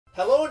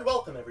Hello and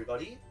welcome,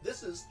 everybody.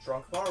 This is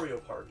Drunk Mario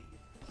Party.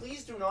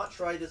 Please do not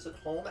try this at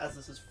home, as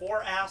this is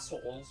 4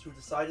 assholes who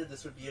decided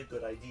this would be a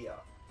good idea.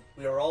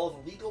 We are all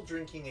of legal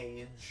drinking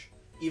age,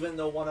 even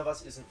though one of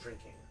us isn't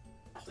drinking.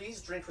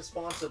 Please drink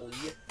responsibly,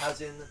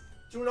 as in,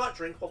 do not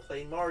drink while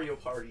playing Mario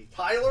Party.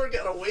 Tyler,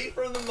 get away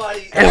from the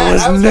mic! I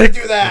was gonna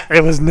do that!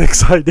 It was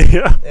Nick's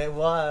idea. It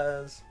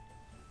was.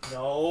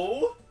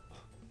 No,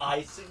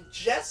 I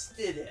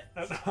suggested it.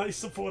 And I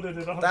supported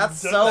it. That's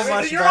so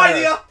much your better.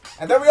 idea!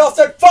 And then we all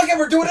said, fuck it,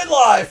 we're doing it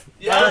live!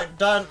 Yeah. Alright,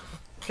 done.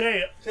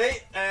 Okay. Okay,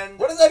 and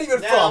What is that even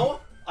now, from?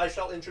 I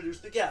shall introduce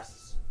the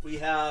guests. We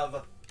have,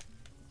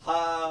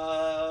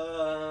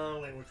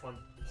 wait, which one?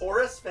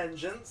 Horace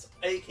Vengeance,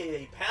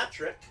 aka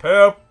Patrick.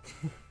 Poop.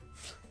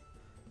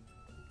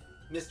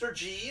 Mr.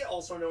 G,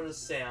 also known as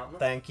Sam.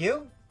 Thank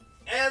you.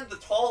 And the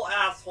tall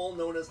asshole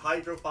known as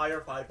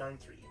Hydrofire593.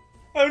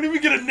 I don't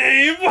even get a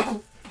name.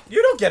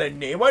 You don't get a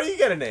name. Why do you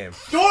get a name?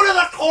 Go to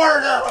the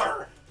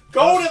corner!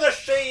 Go to the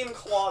shame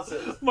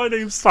closet! My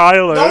name's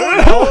Tyler.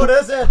 No, What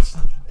is it?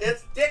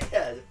 it's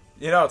Dickhead.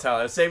 You know, Tyler,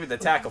 I was saving the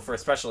tackle for a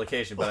special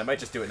occasion, but I might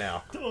just do it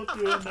now. Don't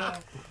do it now.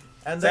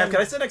 And Sam, then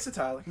can I sit next to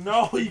Tyler?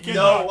 No, you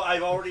No, cannot.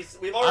 we've already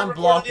I'm recorded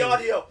blocking. the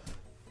audio.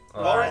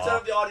 We've already set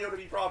up the audio to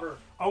be proper.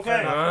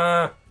 Okay.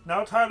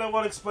 Now Tyler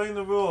will explain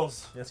the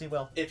rules. yes, he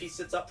will. If he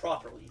sits up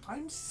properly.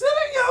 I'm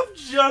sitting up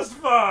just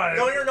fine.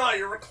 No, you're not.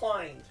 You're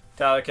reclined.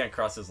 Tyler can't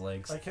cross his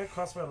legs. I can't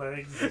cross my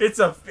legs. It's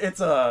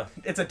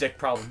a dick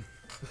problem.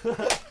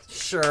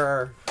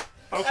 Sure.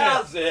 Okay.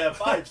 As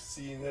if I've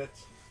seen it.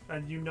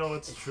 And you know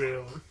it's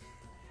true.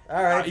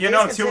 All right. You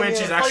know, please 2 continue.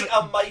 inches It's actually.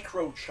 like a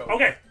micro choke.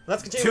 Okay.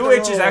 Let's continue. 2 with the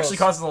inches actually rules.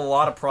 causes a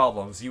lot of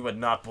problems. You would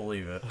not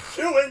believe it.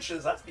 2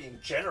 inches? That's being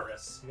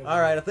generous. All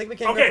right, I think we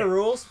came Okay. good for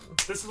rules.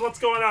 This is what's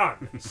going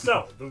on.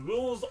 So, the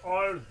rules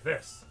are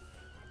this.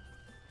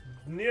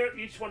 Near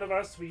each one of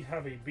us, we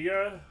have a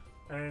beer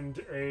and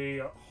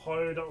a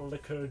hard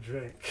liquor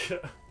drink.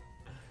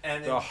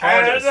 And The in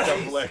hardest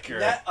Patrick's of liquor.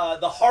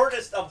 the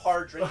hardest of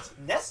hard drinks,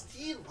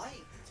 Nestea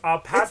Light.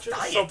 Patrick.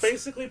 It's So diet.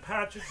 basically,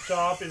 Patrick's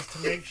job is to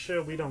make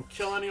sure we don't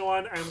kill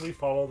anyone and we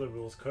follow the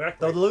rules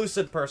correctly. The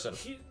lucid person.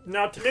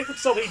 Now, to make it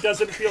so he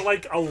doesn't feel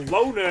like a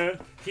loner,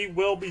 he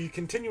will be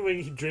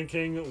continuing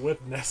drinking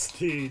with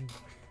Nestea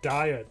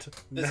Diet.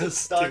 This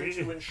is done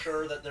to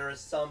ensure that there is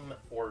some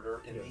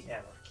order in the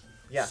anarchy.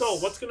 Yes. So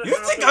what's gonna You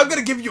happen? think I'm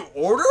gonna give you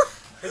order?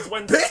 is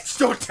when Bitch,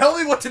 don't tell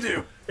me what to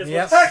do. is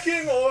Yep.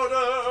 Pecking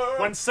order!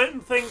 when certain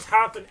things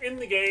happen in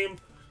the game,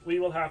 we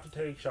will have to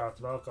take shots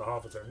of alcohol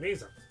for certain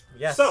reasons.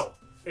 Yes. So,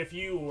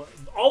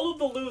 all of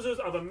the losers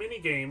of a mini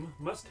game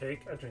must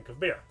take a drink of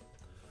beer.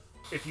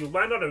 If you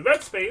land on a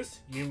red space,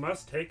 you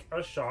must take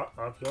a shot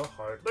of your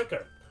hard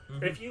liquor.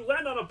 If you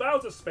land on a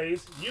Bowser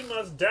space, you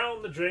must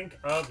down the drink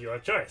of your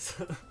choice.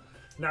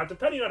 Now,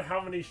 depending on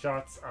how many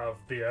shots of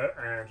beer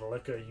and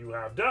liquor you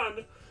have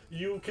done,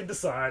 you can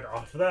decide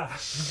off that.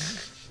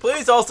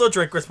 Please also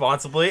drink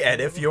responsibly,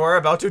 and if you are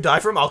about to die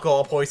from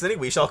alcohol poisoning,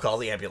 we shall call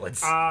the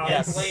ambulance.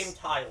 Yes. Blame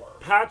Tyler.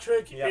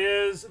 Patrick Yep.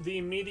 is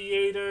the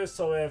mediator,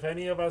 so if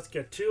any of us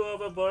get too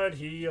overboard,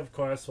 he, of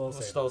course, will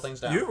save Slow us. things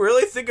down. You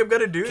really think I'm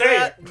gonna do Okay,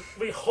 that?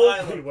 we hope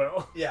Tyler. we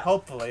will. Yeah.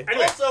 Hopefully.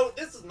 Anyway. Also,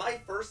 this is my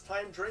first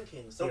time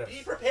drinking, so Yes.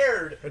 be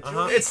prepared to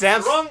Uh-huh. be It's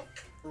Sam's- drunk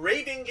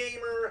raving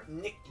gamer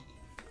Nikki.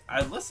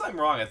 Unless I'm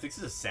wrong, I think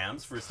this is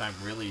Sam's first time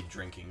really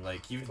drinking.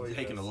 Like, you've Believe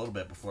taken this. a little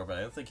bit before, but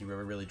I don't think you've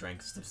ever really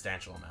drank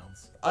substantial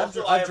amounts.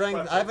 Also, I have I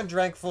questions. haven't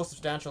drank full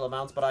substantial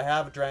amounts, but I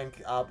have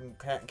drank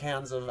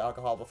cans of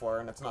alcohol before,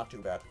 and it's not too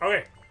bad.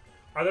 Okay,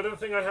 another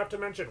thing I have to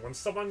mention. When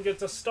someone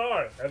gets a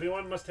star,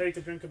 everyone must take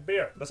a drink of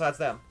beer, Besides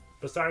them.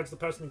 besides the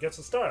person who gets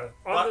a star.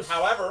 But,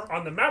 however,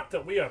 On the map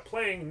that we are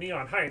playing,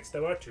 Neon Heights,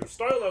 there are 2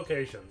 star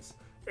locations.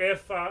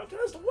 If,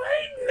 just wait,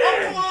 oh,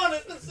 Nick! come on,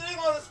 it's been sitting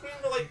on the screen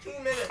for like 2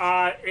 minutes.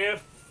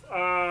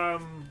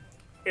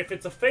 If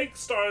it's a fake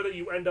star that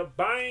you end up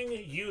buying,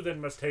 you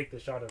then must take the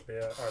shot of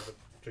beer, or the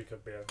drink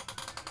of beer.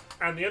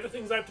 And the other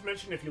things I have to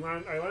mention,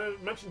 I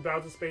mentioned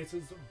Bowser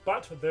spaces,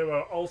 but there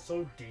are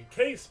also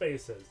DK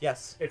spaces.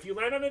 Yes. If you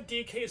land on a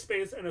DK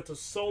space and it's a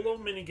solo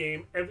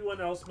minigame,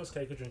 everyone else must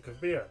take a drink of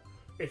beer.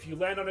 If you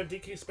land on a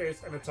DK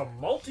space and it's a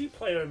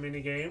multiplayer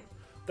minigame,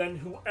 then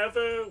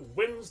whoever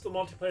wins the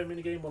multiplayer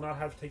minigame will not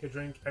have to take a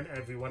drink, and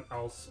everyone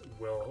else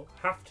will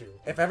have to.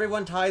 If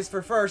everyone ties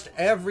for first,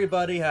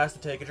 everybody has to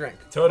take a drink.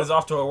 Toad is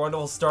off to a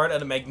wonderful start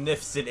at a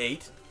magnificent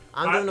 8.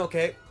 I'm doing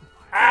okay.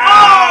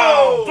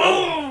 Ow!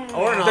 Boom!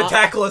 Or The not.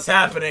 tackle is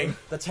happening.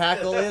 The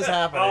tackle is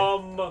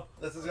happening.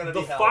 This is gonna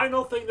The be hell.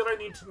 final thing that I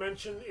need to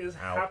mention is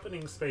Ow.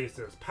 happening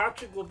spaces.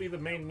 Patrick will be the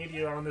main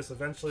mediator on this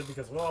eventually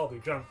because we'll all be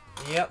drunk.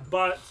 Yep.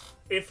 But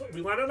if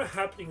we land on a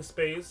happening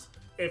space,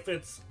 if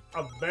it's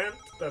a event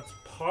that's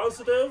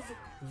positive,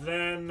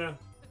 then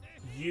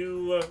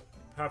you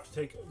have to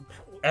take...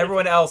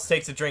 Everyone else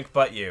takes a drink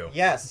but you.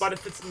 Yes. But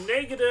if it's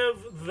negative,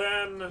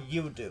 then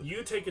you do.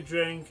 you take a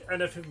drink,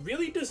 and if it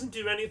really doesn't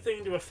do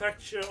anything to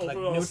affect your Like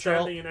overall neutral,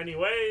 standing in any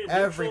way,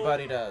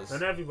 Everybody does.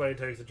 then everybody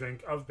takes a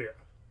drink of beer.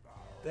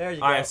 There you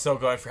go. I am so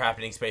going for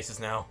happening spaces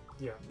now.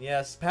 Yeah.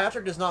 Yes,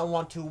 Patrick does not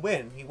want to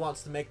win. He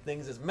wants to make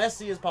things as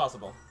messy as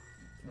possible.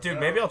 Dude,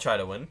 maybe I'll try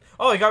to win.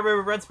 Oh, he got rid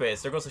of red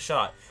space. There goes a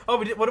shot. Oh,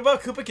 but what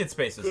about Koopa Kid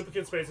spaces? Koopa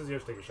Kid spaces, you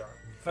have to take a shot.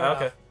 Fair Okay.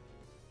 enough.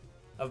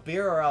 Of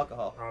beer or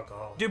alcohol?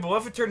 Alcohol. Dude, but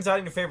what if it turns out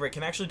in your favor? It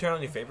can actually turn out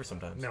in your favor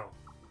sometimes. No.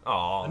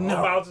 Aw. No.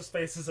 All Bowser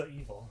spaces are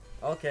evil.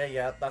 Okay,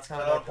 yeah, that's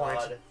kind Oh of my point.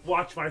 god.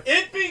 Watch my.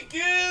 It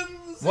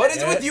begins! What is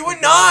it with you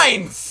and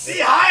nines? See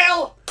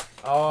Heil!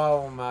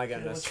 Oh my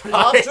goodness. Yeah,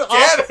 off, to,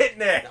 Damn it,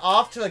 Nick!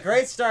 off to a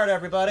great start,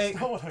 everybody. That's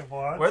not what I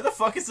want. Where the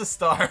fuck is the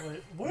star?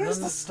 Wait, where's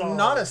the star?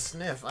 Not a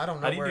sniff. I don't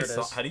know How do you where do it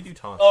is. how do you do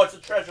taunt? Oh, it's the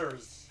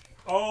treasures.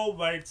 Oh,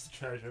 right, it's the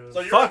treasures. So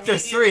you're Fuck,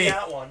 there's immediately 3.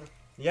 at one.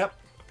 Yep.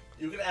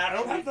 You can I don't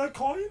actually... have the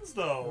coins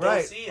though.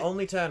 Right. see it.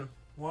 Only 10.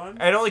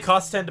 One. It only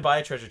costs 10 to buy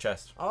a treasure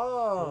chest.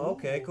 Oh,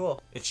 okay,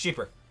 cool. It's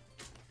cheaper.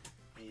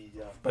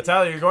 Yeah. But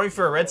Tyler, you're going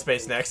for a red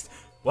space next.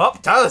 Well,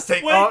 Tyler's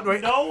taking. Wait, Oh,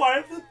 wait. no,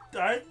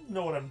 I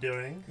know what I'm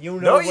doing. You know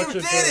No, what you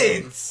you're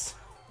didn't. doing.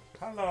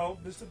 Hello,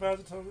 Mr.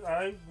 Bowser told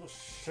me.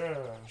 Sure.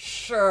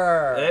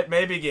 Sure. It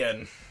may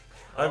begin.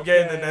 I'm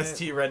getting the Okay.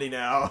 ST ready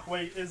now.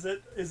 Wait, is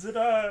it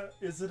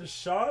a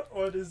shot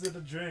or is it a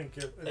drink?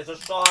 It's a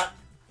shot.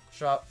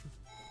 Shop.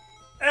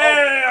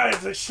 Hey,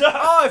 it's a shot.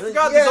 Oh, I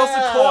forgot. There's also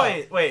Yeah.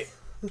 coin. Wait,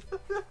 That's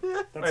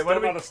wait, still what do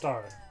we- not a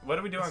star. what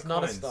do we do It's on not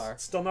coins? a star.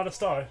 Still not a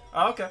star.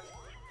 Oh, okay.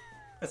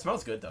 It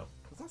smells good though.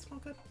 Does that smell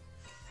good?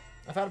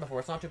 I've had it before.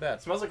 It's not too bad.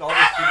 It smells like all these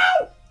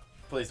food.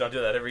 Please don't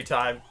do that every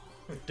time.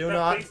 Do That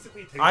not.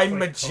 basically tastes I'm like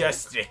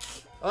majestic.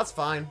 Oh, that's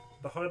fine. Coke.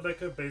 The hard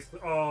liquor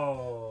basically.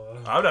 Oh.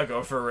 I'm not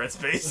going for a red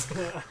space.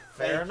 Fair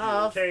Thank you.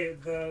 enough. Okay,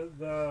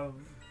 the.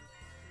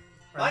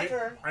 My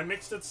turn. I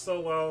mixed it so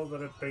well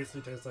that it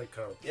basically tastes like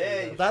Coke.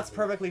 Yay. That's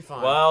perfectly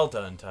fine. Well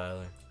done,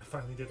 Tyler. I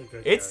finally did a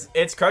good It's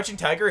job. Crouching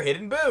Tiger,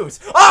 Hidden Booze.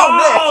 Oh,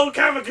 Oh,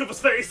 Kevin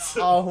Koopa's face!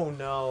 Oh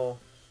no.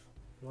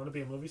 You want to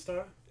be a movie star?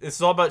 Nick! It's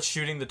all about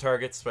shooting the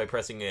targets by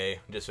pressing A.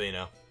 Just so you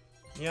know.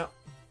 Yep.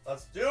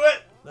 Let's do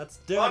it! Let's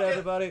do Fuck it, it.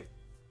 everybody.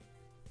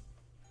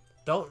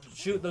 Don't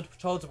shoot the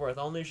Toadsworth.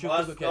 Only shoot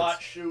Must Koopa not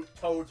Kids. shoot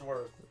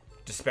Toadsworth.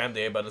 Just spam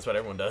the A button. That's what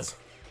everyone does.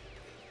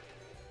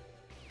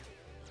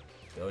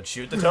 Don't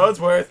shoot the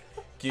Toadsworth.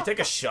 Can you take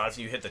a shot if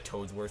you hit the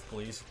Toadsworth,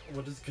 please?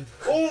 We're just gonna,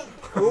 Oh!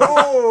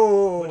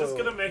 Ooh. we're just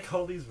gonna make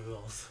all these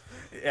rules.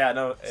 Yeah,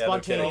 no. Yeah, no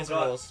kidding. Spontaneous Oh,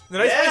 God. rules. The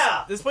nice Yeah!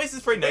 place, this place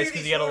is pretty nice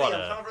because you get a lot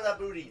I'm of. coming for that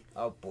booty.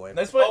 Oh boy.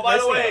 Nice place. Oh, by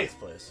nice the thing about way. this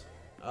place.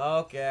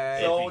 Okay.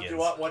 So, begins.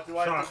 what do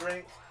I have to Shot.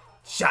 drink?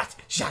 Shot,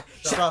 shot,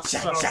 Shot, shot,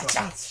 shot, shot,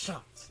 shot,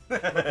 shot.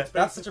 It's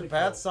That's such a basically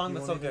bad Coke. song, You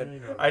but wanna so do good. any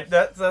of it?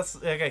 That's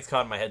that guy's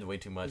caught in my head way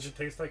too Does much. it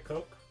taste like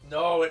Coke?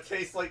 No, it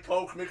tastes like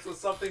Coke mixed with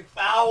something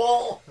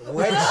foul.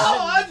 Which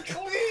Oh,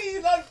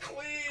 unclean,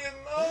 unclean.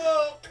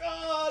 Oh,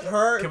 God.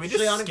 purge Can we the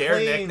just scare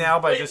unclean. Nick now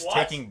by Wait, just what?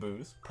 taking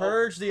booze?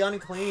 Purge the I'm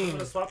unclean.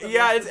 gonna swap Yeah,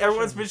 everyone's it's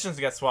everyone's position. positions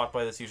get swapped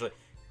by this usually.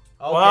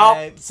 Okay.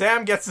 Well,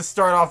 Sam gets to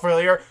start off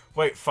earlier.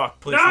 Wait, fuck,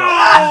 please No! no.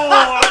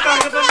 I'm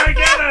back at the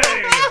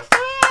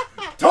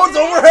beginning! Toad's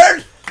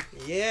overhead!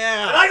 And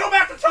Yeah. I go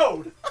back to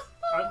Toad.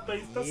 I'm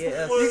based, that's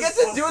Yes. the You worst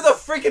get to do the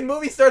freaking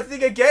movie star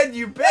thing again,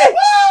 you bitch!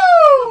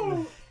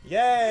 Woo!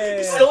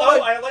 Yay. Still-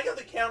 I like how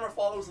the camera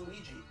follows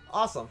Luigi.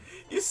 Awesome.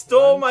 You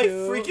stole 1, my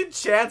 2.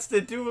 freaking chance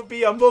to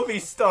be a movie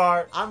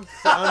star. I'm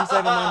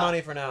saving my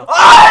money for now. Oh,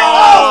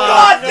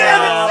 God no.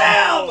 damn it,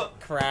 Sam!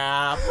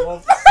 Crap.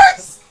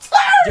 First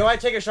Do I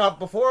take a shot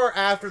before or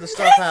after the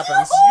stuff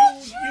happens?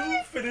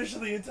 You finish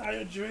the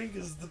entire drink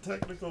is the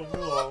technical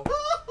rule.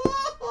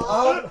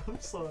 Oh, I'm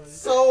sorry.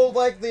 so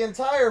like the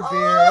entire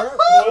beer.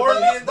 Or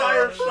the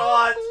entire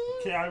shot.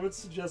 Okay, I would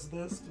suggest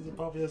this because it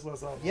probably has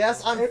less alcohol.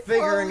 Yes, I'm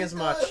figuring as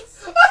much.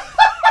 It's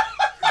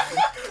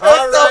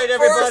All the right,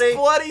 first everybody.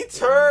 bloody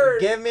turn.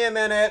 Give me a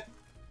minute.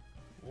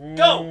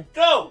 Go,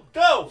 go,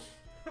 go!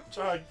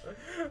 Try.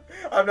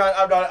 I'm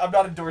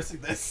not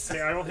endorsing this.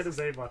 Okay, I will hit his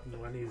A button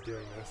when he's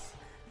doing this.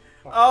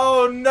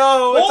 Oh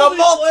no! It's Holy a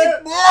multi.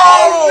 flare- No!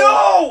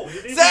 Oh, We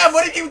didn't Sam, even-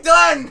 what have you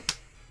done?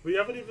 We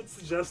haven't even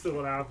suggested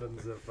what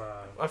happens if.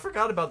 I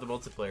forgot about the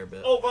multiplayer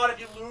bit. no! Oh God, if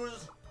you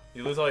lose...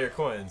 You lose all your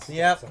coins.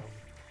 Yep. So.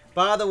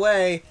 By the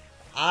way,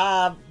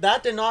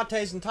 that did not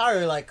taste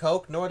entirely like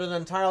Coke, nor did it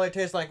entirely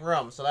taste like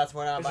rum. So that's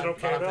what I'm, Is it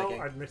okay what I'm though?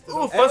 thinking. I mixed it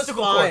Ooh, up. It was Funcicle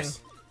fine. course.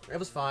 It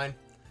was fine.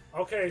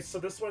 Okay, so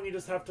this one you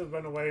just have to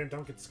run away and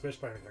don't get squished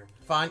by anything.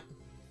 Fine.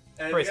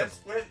 And Pretty if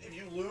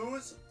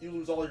you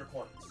lose all your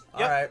coins.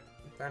 Yep. All right.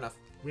 Fair enough.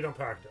 We don't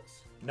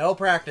practice. No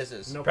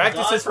practices. No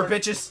Practices for God,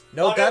 bitches.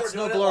 No Okay, guts, we're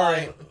no doing it glory.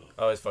 live.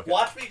 Oh, it's fucking.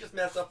 Watch me just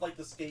mess up like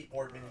the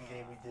skateboard mini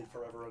game we did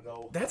forever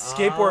ago. That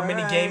skateboard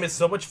mini Alright. game is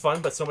so much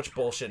fun, but so much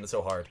bullshit and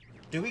so hard.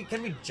 Can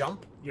we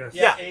jump? Yes.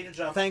 Yeah, Yeah. A to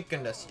jump. Thank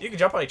goodness. You can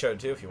jump on each other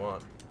too if you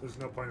want. There's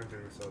no point in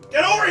doing so though.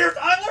 Get over here,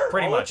 Tyler!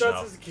 Pretty All much it no.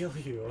 does is kill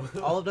you.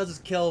 All it does is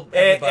kill It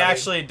everybody.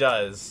 actually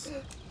does.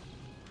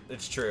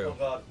 It's Oh true.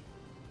 God.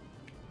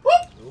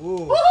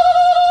 Ooh.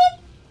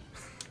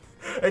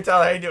 Hey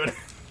Tyler, how you doing?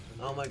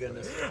 Oh my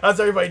goodness. How's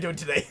everybody doing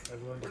today?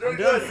 Everyone- We're doing I'm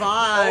doing good.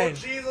 fine. Oh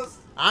Jesus.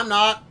 I'm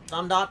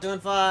not doing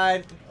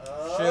fine.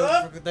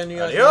 Shoot. Then you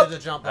guys Alley-oop. need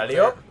to jump up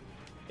Alley-oop. there.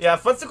 Yeah,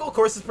 Funsicle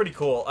course is pretty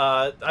cool.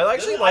 I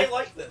actually I like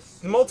like this.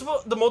 the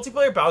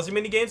multiplayer Bowser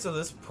mini game. So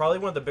this is probably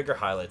one of the bigger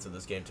highlights of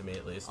this game to me,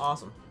 at least.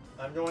 Awesome.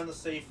 I'm going the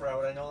safe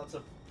route. I know that's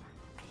a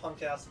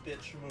punk ass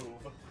bitch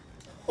move.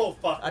 Oh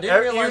fuck. I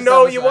didn't realize You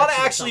know, that you was want to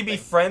actually be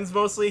something. friends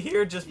mostly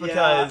here, just Yeah,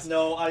 because.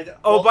 no, I.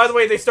 Oh, well, by the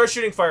way, they start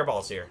shooting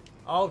fireballs here.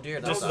 Oh dear,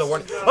 that's Just as not a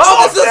warning. no.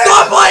 Oh, this is the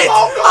stoplight!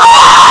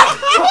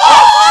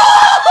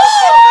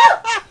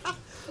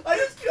 I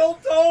just killed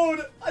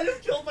Toad. I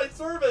just killed my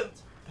servant.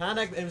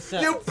 Panic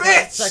sets. You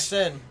bitch! Sets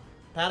in.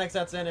 Panic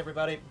sets in,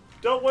 everybody.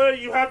 Don't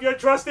worry, you have your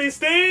trusty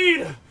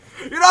steed!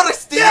 You're not a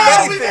steam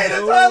Yeah, we anything! made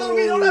it, Tyler.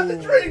 We don't have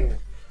to drink.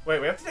 Wait,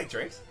 we have to take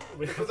drinks?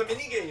 It was a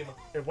mini game.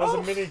 It was Oh.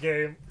 a mini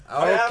game.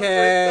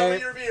 Okay. Some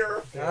of your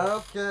beer.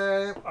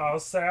 Okay. Oh,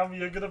 Sam,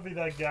 you're gonna be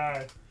that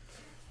guy.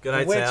 Good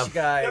night, Which Sam.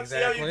 guy Let's see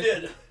how exactly? you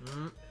did.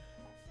 Mm,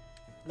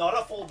 Not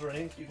a full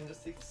drink. You can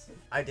just take a sip.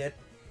 I did.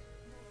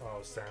 Oh,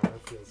 Sam,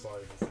 I feel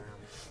sorry for Sam.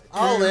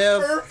 I'll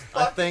live. First I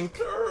fucking think.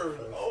 turn.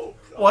 Oh,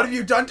 God. What have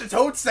you done to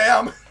Toad,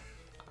 Sam?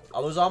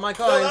 I'll lose all my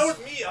No, that coins.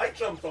 was me. I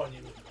jumped on you.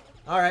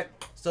 All right.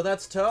 So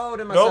that's Toad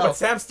and No, myself. but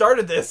Sam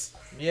started this.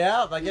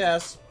 Yeah, I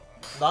guess.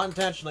 Not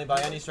intentionally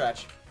by any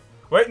stretch.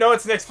 Wait, no,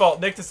 it's Nick's fault.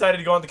 Nick decided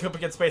to go on the Koopa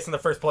Kid space in the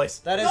first place.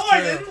 That is No, I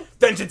true. didn't.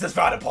 Vengeance is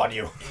vowed upon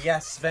you.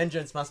 Yes,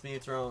 vengeance must be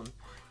thrown.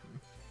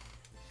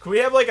 Can we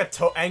have like a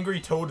angry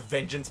Toad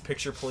vengeance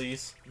picture,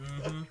 please?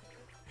 Mm-hmm.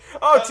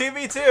 Oh,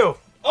 TV2.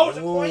 Oh, it's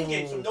a coin Ooh.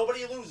 game, so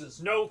nobody loses.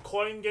 No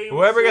coin game.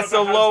 Whoever gets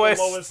the has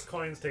lowest-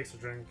 coins takes a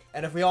drink.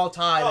 And if we all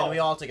tie, then Oh. we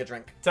all take a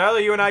drink. Tyler,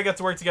 you and I got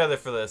to work together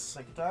for this.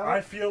 Thank you, Tyler. I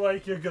feel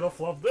like you're gonna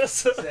flub this.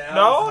 Sam.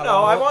 No,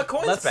 I want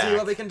coins Let's back. see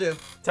what we can do.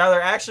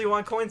 Tyler, I actually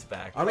want coins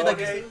back. Are we like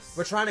Okay.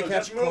 we're trying to So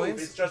catch just move.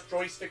 coins? It's just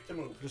joystick to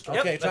move. Just Yep,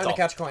 Okay, that's trying to all.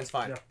 catch coins.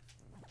 Fine. Yeah.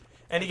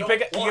 And you I can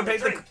don't pick want a the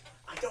drink.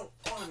 I don't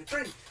want a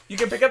drink. you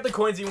can pick up the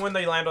coins even when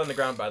they land on the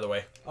ground. By the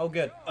way, Oh,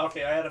 good.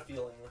 Okay, I had a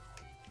feeling.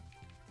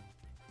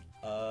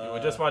 you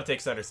would just want to take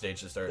center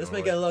stage to start. This may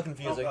over get a with. little Oh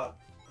confusing. God.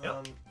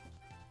 Yep.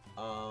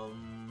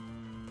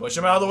 Push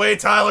him out of the way,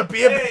 Tyler.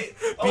 Be a Hey.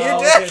 be a Oh,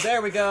 dick. okay,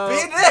 there we go. Be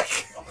a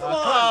dick.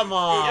 Oh, Come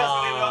on.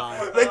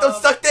 Yes, Make them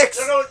suck dicks.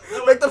 No,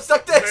 Make them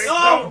suck dicks. No.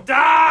 Don't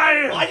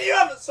die! Why do you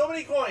have so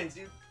many coins?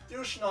 You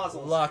douche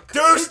nozzles. Luck.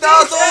 Douche Douche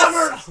nozzles.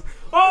 hammers.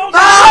 Oh,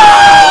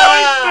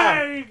 Ah!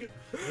 my God!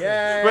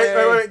 Yay.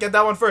 Wait. Get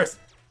that one first.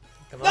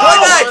 Come No! on.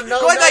 Going back! No,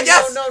 Going no, back,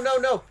 yes!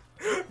 No.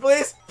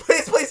 Please.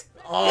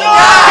 Oh,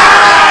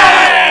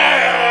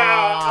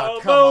 Yeah!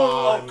 come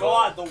Oh on.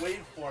 God, the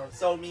waveform.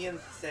 So me and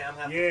Sam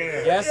have to Yeah. figure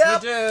it Yes,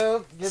 Yep. we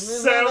do. Give me a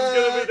Sam's gonna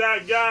be minute.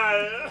 that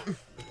guy. out.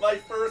 My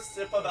first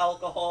sip of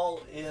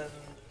alcohol in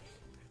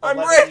I'm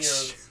 11 rich.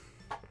 years.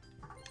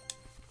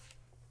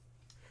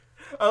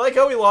 I like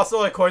how we lost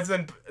all our coins,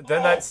 and then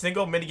Oh. that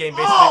single minigame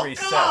basically Oh,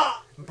 reset. God!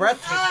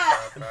 Breath.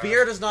 Ah!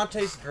 Beer does not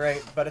taste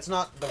great, but it's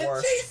not the It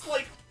worst. tastes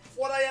like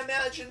what I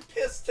imagine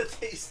piss to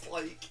taste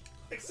like,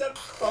 except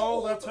Oh,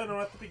 cold. that's her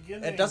at the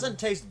beginning. It doesn't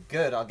taste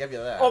good, I'll give you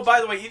that. Oh, by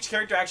the way, each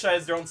character actually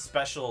has their own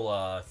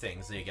special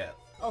things that you get.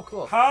 Oh,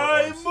 cool.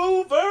 High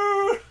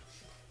mover!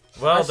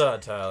 Well done,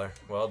 Tyler.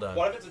 Well done.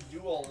 What if it's a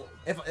dual?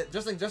 If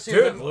just so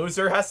you Dude, know,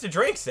 loser has to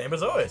drink, same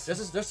as always.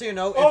 just so you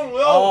know. If, Oh, no!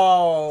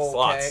 Oh,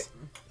 Slots. okay.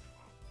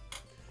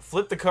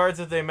 Flip the cards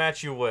if they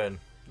match, you win.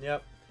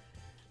 Yep.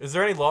 Is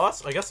there any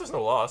loss? I guess there's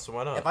no loss, so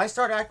why not? If I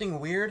start acting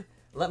weird,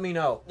 let me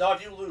know. No,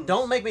 if you lose.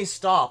 Don't make me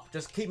stop.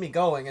 Just keep me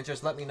going and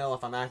just let me know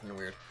if I'm acting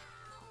weird.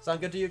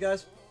 Sound good to you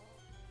guys?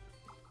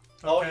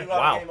 Oh, Okay. you got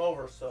Wow. game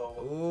over, so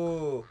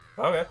Ooh.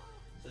 Okay.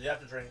 you have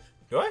to drink.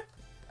 Do I?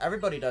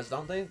 Everybody does,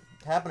 don't they?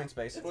 Happening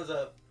space. It was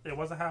a It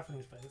wasn't half in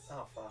his face.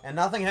 oh fuck. And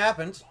nothing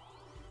happened.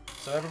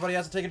 So everybody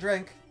has to take a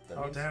drink. That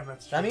Oh, means, damn,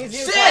 that's that true. means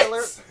you, Shit!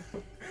 Tyler.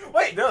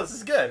 Wait, no, this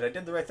is good. I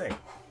did the right thing.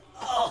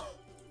 Oh,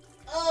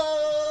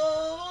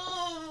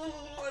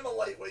 I'm a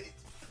lightweight.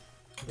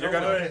 You're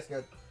Don't gonna. worry. Tastes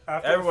good.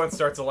 After Everyone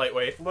starts a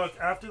lightweight. Look,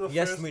 after the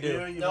Yes, first we do.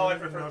 beer, you No, I don't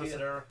even prefer notice it.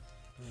 theater.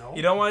 No.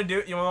 You don't want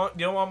to do? You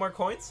don't want more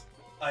coins?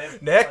 I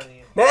have Nick?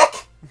 plenty.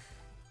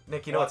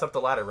 Nick, you know What? what's up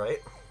the ladder, right?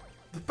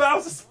 The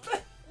Bowser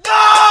split.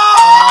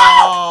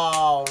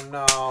 Oh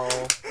no.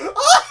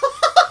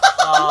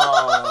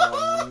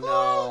 Oh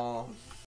no.